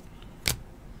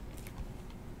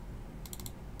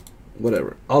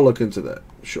 Whatever. I'll look into that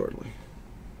shortly.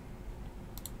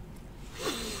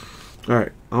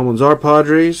 Alright. Almanzar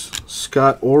Padres.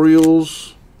 Scott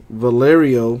Orioles.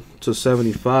 Valerio to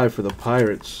 75 for the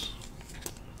Pirates.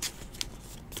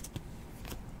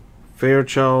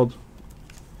 Fairchild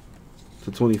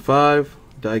to 25.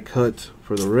 Die cut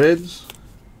for the Reds.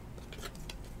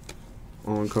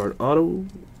 On card auto.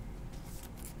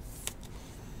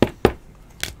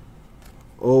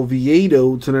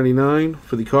 Oviedo to 99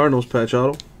 for the Cardinals patch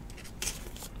auto.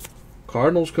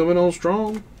 Cardinals coming on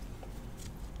strong.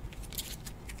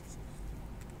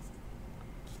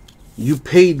 You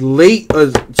paid late.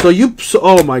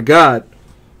 Oh my God.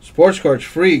 Sports Cards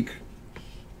Freak.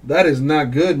 That is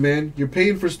not good, man. You're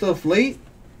paying for stuff late?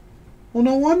 Well,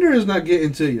 no wonder it's not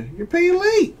getting to you. You're paying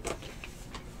late.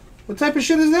 What type of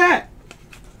shit is that?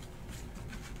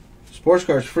 Sports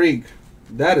Cards Freak.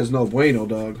 That is no bueno,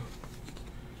 dog.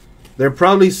 They're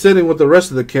probably sitting with the rest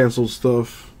of the canceled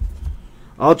stuff.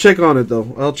 I'll check on it,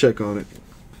 though. I'll check on it.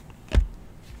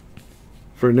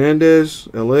 Fernandez,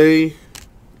 LA.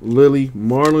 Lily,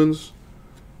 Marlins.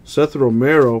 Seth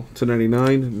Romero, to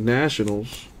 99,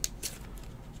 Nationals.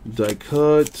 Die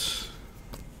cut.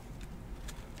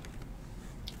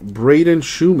 Braden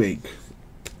Shoemake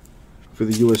for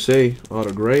the USA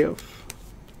autograph.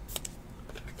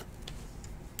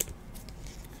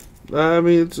 I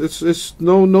mean, it's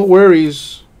no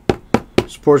worries.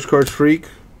 Sports Cards Freak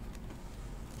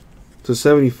to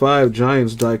 75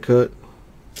 Giants die cut.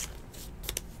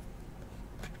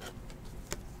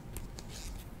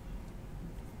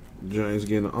 Giants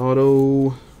getting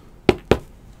auto.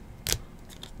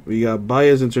 We got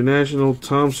Baez International,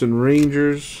 Thompson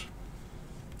Rangers,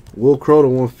 Will Crow to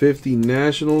 150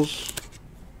 Nationals.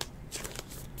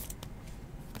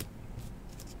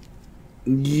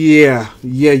 Yeah,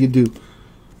 you do.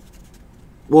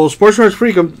 Well, Sports Cards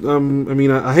Freak, I mean,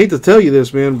 I hate to tell you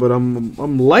this, man, but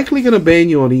I'm likely gonna ban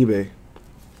you on eBay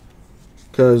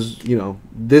because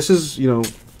this is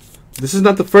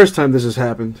not the first time this has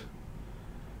happened,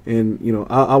 and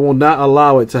I will not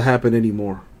allow it to happen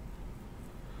anymore.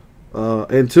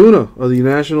 Antuna of the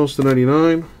Nationals to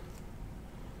 99.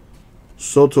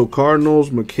 Soto Cardinals,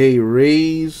 McKay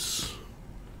Rays,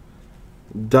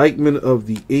 Dykeman of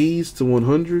the A's to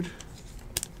 100.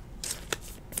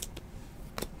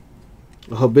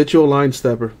 A habitual line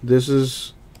stepper. This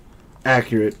is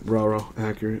accurate, raw,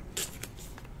 accurate.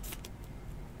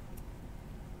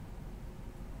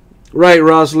 Right,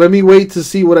 Ross. Let me wait to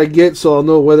see what I get so I'll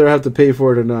know whether I have to pay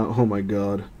for it or not. Oh my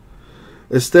God.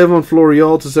 Estevan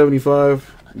Florial to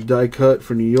 75. Die cut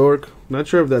for New York. Not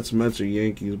sure if that's Mets or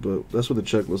Yankees, but that's what the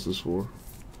checklist is for.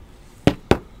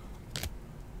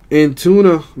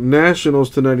 Antuna Nationals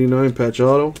to 99 patch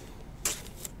auto.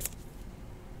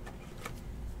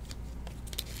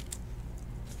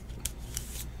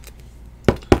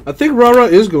 I think Rara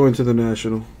is going to the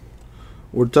National.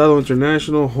 Hurtado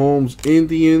International, Holmes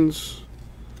Indians,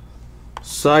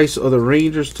 Sice of the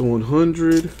Rangers to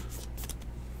 100.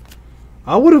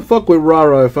 I wouldn't fuck with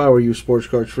Rara if I were you, Sports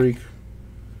Cards Freak.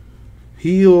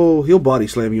 He'll body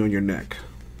slam you on your neck.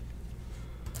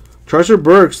 Charcer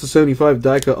Burks to 75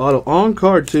 Dyka auto on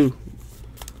card too.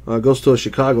 Goes to a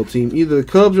Chicago team, either the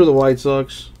Cubs or the White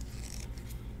Sox.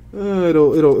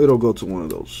 It'll go to one of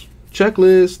those.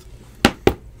 Checklist.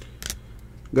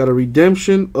 Got a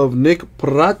redemption of Nick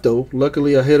Prato.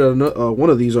 Luckily, I hit one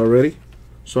of these already,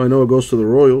 so I know it goes to the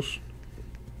Royals.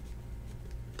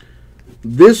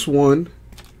 This one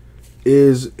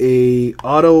is a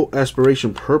auto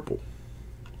aspiration purple.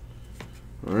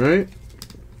 All right.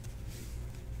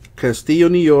 Castillo,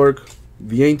 New York.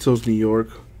 Vientos, New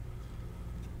York.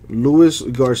 Luis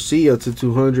Garcia to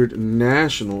 200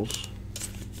 Nationals.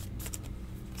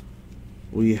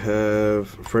 We have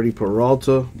Freddie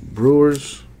Peralta,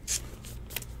 Brewers.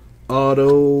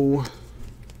 Auto.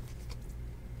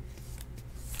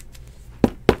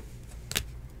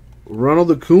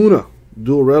 Ronald Acuna,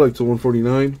 dual relic to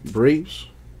 149, Braves.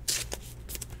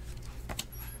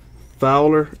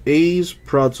 Fowler, A's.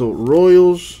 Prato,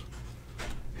 Royals.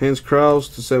 Hans Kraus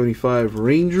to 75,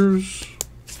 Rangers.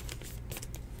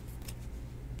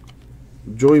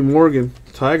 Joey Morgan,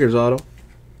 Tigers auto.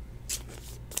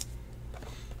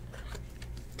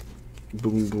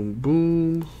 Boom, boom,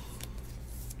 boom.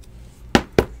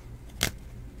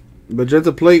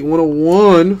 Magenta Plate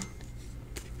 101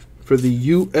 for the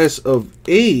US of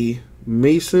A,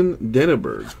 Mason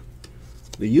Denneberg.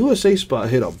 The USA spot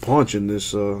hit a bunch in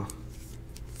this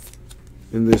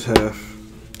half.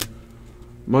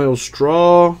 Miles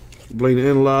Straw, Blaine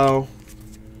Enlow.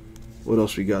 What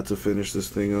else we got to finish this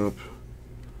thing up?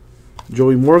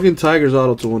 Joey Morgan, Tigers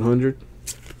auto to 100.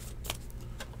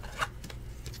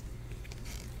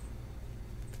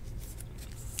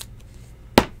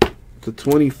 To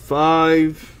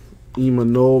 25,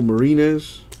 Emmanuel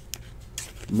Martinez,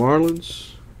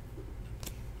 Marlins.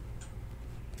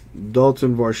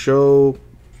 Dalton Varsho,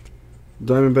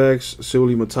 Diamondbacks.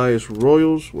 Seuly Matias,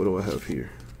 Royals. What do I have here?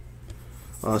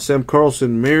 Sam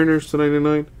Carlson, Mariners to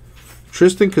 99.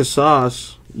 Tristan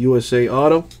Casas, USA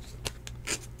auto.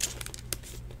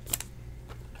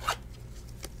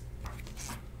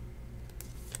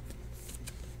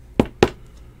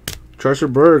 Charcer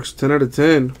Burks, 10 out of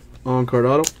 10 on card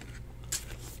auto.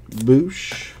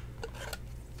 Boosh.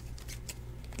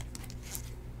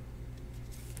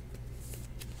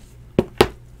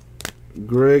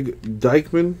 Greg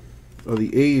Dykeman of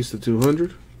the A's to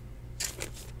 200.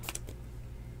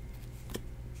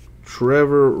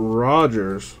 Trevor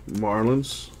Rogers,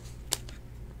 Marlins.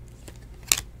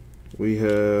 We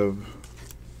have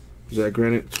Zach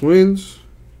Granite, Twins.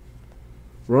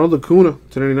 Ronald Acuna,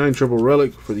 1099 triple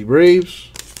relic for the Braves.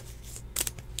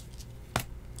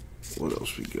 What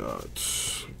else we got?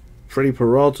 Freddie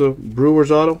Peralta,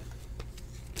 Brewers auto.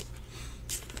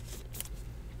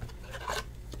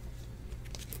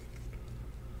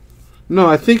 No,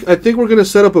 I think we're gonna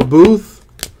set up a booth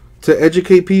to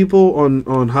educate people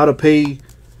on how to pay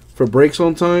for breaks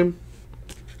on time.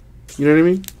 You know what I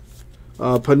mean?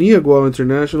 Paniagua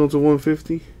International to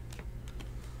 150.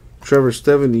 Trevor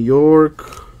Steven, New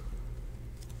York.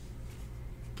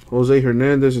 Jose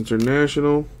Hernandez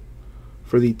International.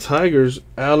 For the Tigers,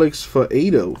 Alex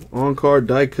Faedo. On-card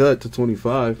die cut to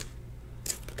 25.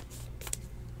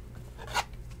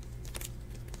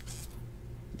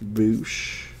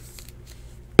 Boosh.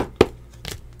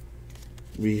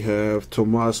 We have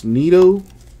Tomas Nido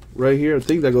right here. I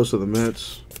think that goes to the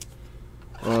Mets.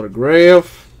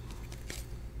 Autograph.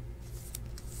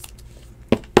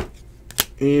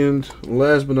 And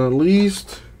last but not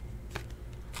least,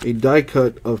 a die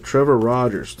cut of Trevor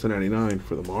Rogers to 99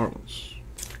 for the Marlins.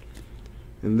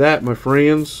 And that, my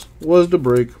friends, was the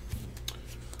break.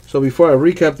 So before I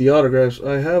recap the autographs,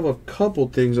 I have a couple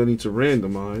things I need to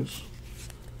randomize.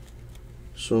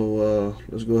 So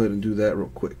let's go ahead and do that real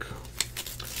quick.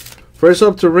 First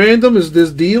up to random is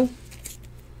this deal.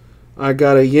 I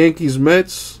got a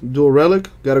Yankees-Mets dual relic.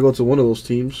 Got to go to one of those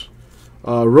teams.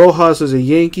 Rojas is a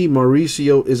Yankee.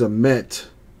 Mauricio is a Met.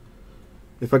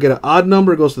 If I get an odd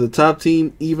number, it goes to the top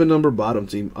team. Even number, bottom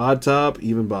team. Odd top,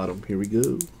 even bottom. Here we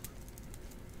go.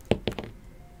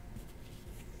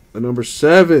 The number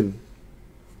 7.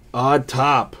 Odd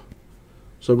top.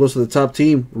 So it goes to the top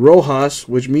team. Rojas,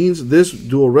 which means this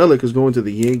dual relic is going to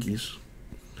the Yankees.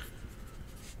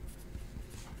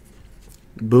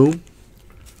 Boom.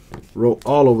 Wrote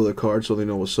all over the card so they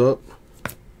know what's up.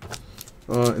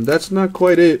 And that's not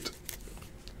quite it.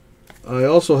 I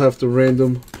also have to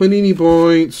random Panini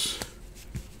points.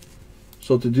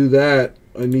 So to do that,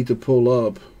 I need to pull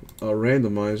up a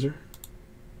randomizer.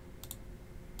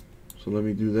 So let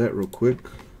me do that real quick.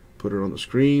 Put it on the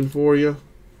screen for you.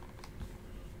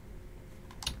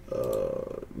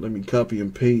 Let me copy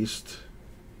and paste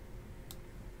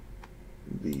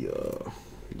the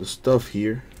stuff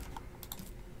here.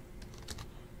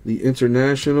 The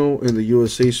international and the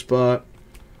USA spot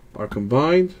are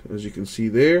combined, as you can see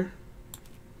there.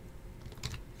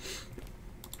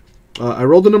 I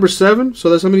rolled the number 7, so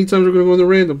that's how many times we're going to go in the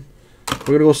random.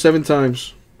 We're going to go 7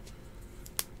 times.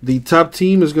 The top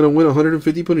team is going to win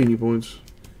 150 Panini points.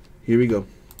 Here we go.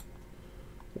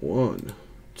 1,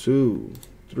 2,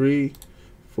 3,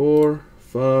 4,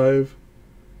 5,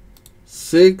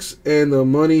 6, and the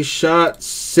money shot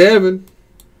 7.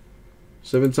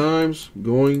 7 times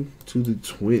going to the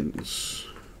Twins.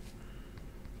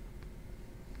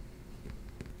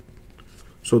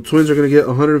 So Twins are going to get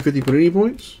 150 Panini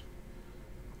points.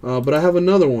 But I have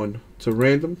another one to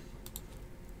random.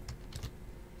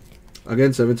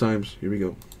 Again, 7 times. Here we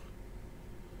go.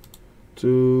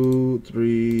 2,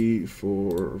 3,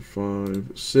 4,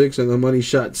 5, 6, and the money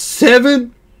shot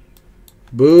 7.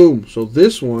 Boom. So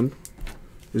this one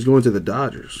is going to the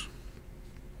Dodgers.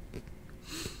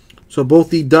 So both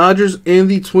the Dodgers and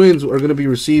the Twins are going to be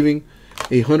receiving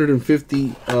a 150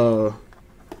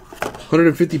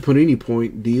 Panini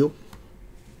point deal.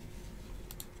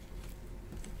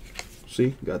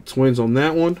 See, got Twins on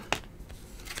that one.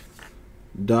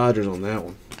 Dodgers on that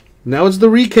one. Now it's the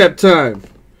recap time.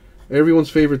 Everyone's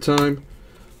favorite time.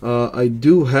 I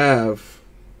do have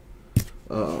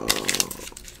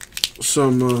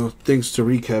some things to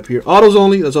recap here. Autos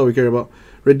only. That's all we care about.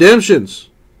 Redemptions.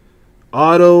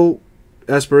 Auto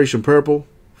Aspiration Purple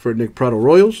for Nick Prado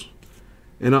Royals.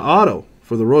 And an auto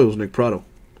for the Royals, Nick Prado.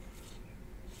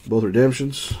 Both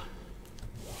redemptions.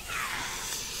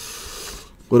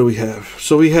 What do we have?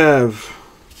 So we have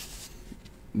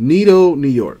Nido, New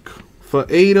York.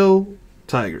 Faedo,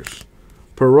 Tigers.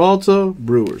 Peralta,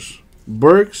 Brewers.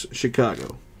 Burks,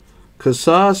 Chicago.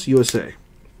 Casas, USA.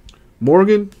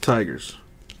 Morgan, Tigers.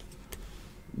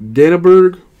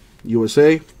 Danneberg,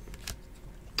 USA.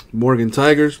 Morgan,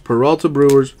 Tigers. Peralta,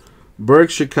 Brewers.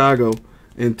 Burks, Chicago.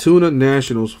 Antuna,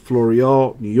 Nationals.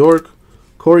 Florial, New York.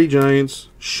 Corey, Giants.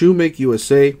 Shoemake,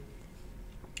 USA.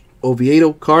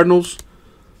 Oviedo, Cardinals.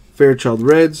 Fairchild,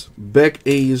 Reds. Beck,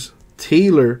 A's.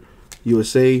 Taylor,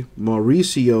 USA.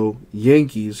 Mauricio,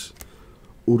 Yankees.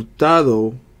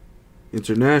 Hurtado,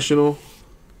 International.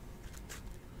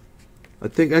 I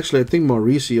think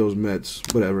Mauricio's Mets.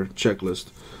 Whatever.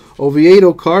 Checklist.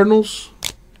 Oviedo, Cardinals.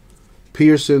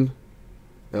 Pearson,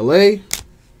 LA.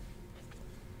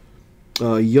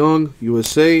 Young,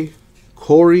 USA.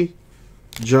 Corey,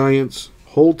 Giants.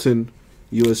 Holton,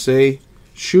 USA.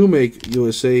 Shoemake,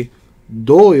 USA.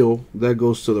 Doyle, that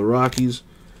goes to the Rockies.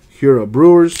 Hura,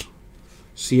 Brewers.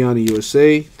 Ciani,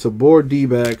 USA. Tabor,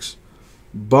 D-backs.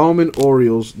 Bauman,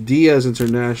 Orioles. Diaz,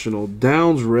 International.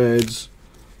 Downs, Reds.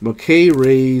 McKay,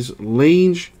 Rays.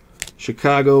 Lange,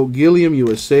 Chicago, Gilliam,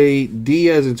 USA,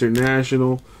 Diaz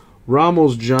International,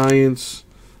 Ramos Giants,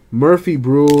 Murphy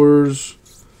Brewers,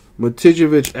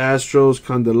 Matijevic Astros,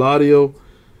 Candelario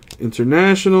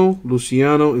International,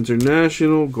 Luciano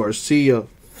International, Garcia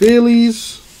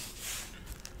Phillies.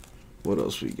 What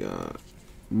else we got?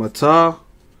 Mata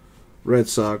Red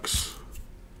Sox,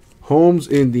 Holmes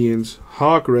Indians,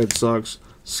 Hawk Red Sox,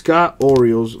 Scott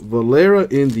Orioles, Valera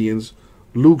Indians,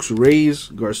 Luke's Rays,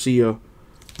 Garcia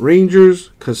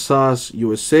Rangers, Casas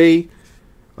USA,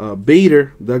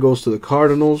 Bader, that goes to the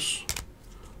Cardinals,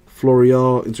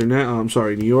 Florial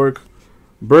New York,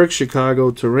 Burke Chicago,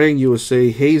 Terang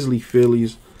USA, Hazley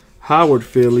Phillies, Howard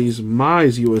Phillies,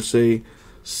 Mize USA,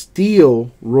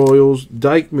 Steele Royals,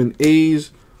 Dykeman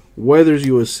A's, Weathers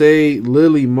USA,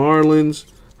 Lilly Marlins,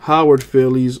 Howard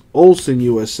Phillies, Olsen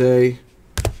USA,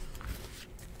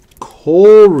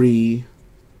 Corey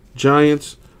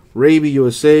Giants, Raby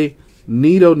USA,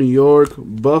 Nito New York,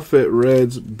 Buffett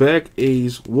Reds, Beck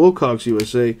A's, Wilcox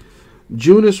USA,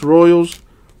 Junis Royals,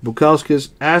 Bukowskis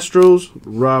Astros,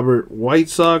 Robert White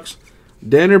Sox,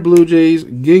 Danner Blue Jays,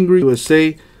 Gingrich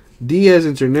USA, Diaz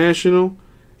International,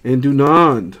 and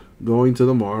Dunand going to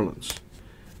the Marlins.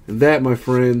 And that, my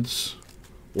friends,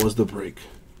 was the break.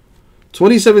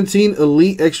 2017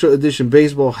 Elite Extra Edition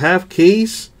Baseball half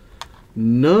case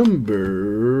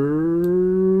number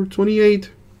 28.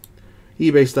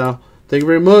 eBay style. Thank you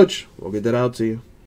very much. We'll get that out to you.